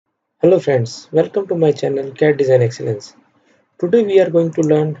Hello friends, welcome to my channel CAD Design Excellence. Today we are going to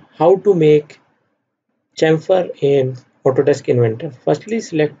learn how to make chamfer in Autodesk Inventor. Firstly,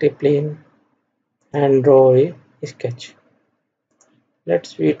 select a plane and draw a sketch.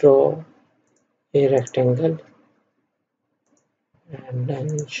 Let's draw a rectangle and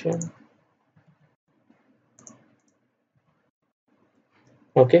dimension.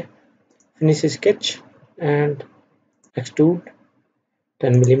 Okay, finish sketch and extrude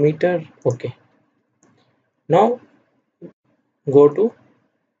 10 millimeter. Okay, now go to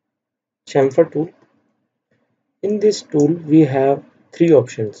chamfer tool. In this tool we have three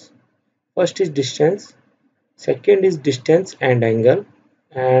options. First is distance, second is distance and angle,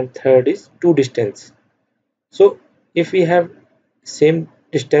 and third is to distance. So if we have same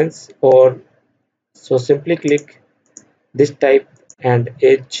distance, or so simply click this type and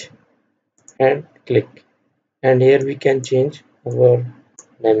edge and click, and here we can change our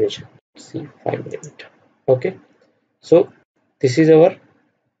dimension. See 5 millimeter. Okay, so this is our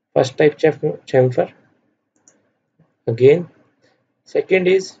first type chamfer. Again, second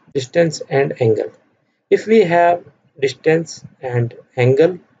is distance and angle. If we have distance and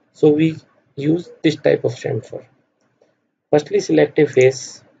angle, so we use this type of chamfer. Firstly, select a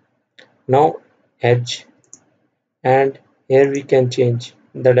face, now edge, and here we can change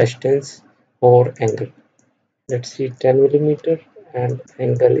the distance or angle. Let's see 10 millimeter and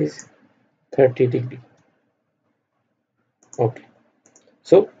angle is 30 degree. Okay,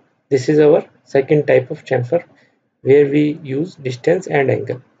 so this is our second type of chamfer where we use distance and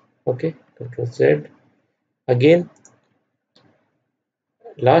angle. Okay, Control Z. Again,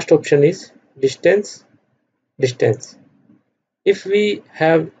 last option is distance. If we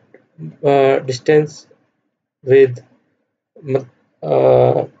have distance with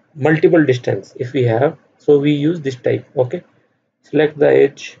multiple distance, if we have, so we use this type. Okay, select the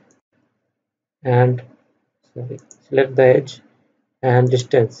edge and select the edge and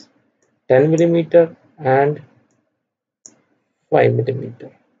distance 10 millimeter and 5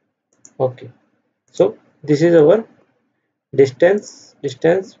 millimeter. Okay, so this is our distance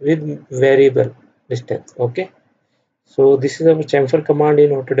with variable distance. Okay, so this is our chamfer command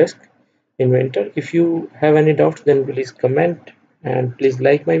in Autodesk Inventor. If you have any doubts, then please comment, and please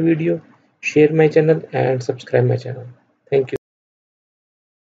like my video, share my channel and subscribe my channel. Thank you.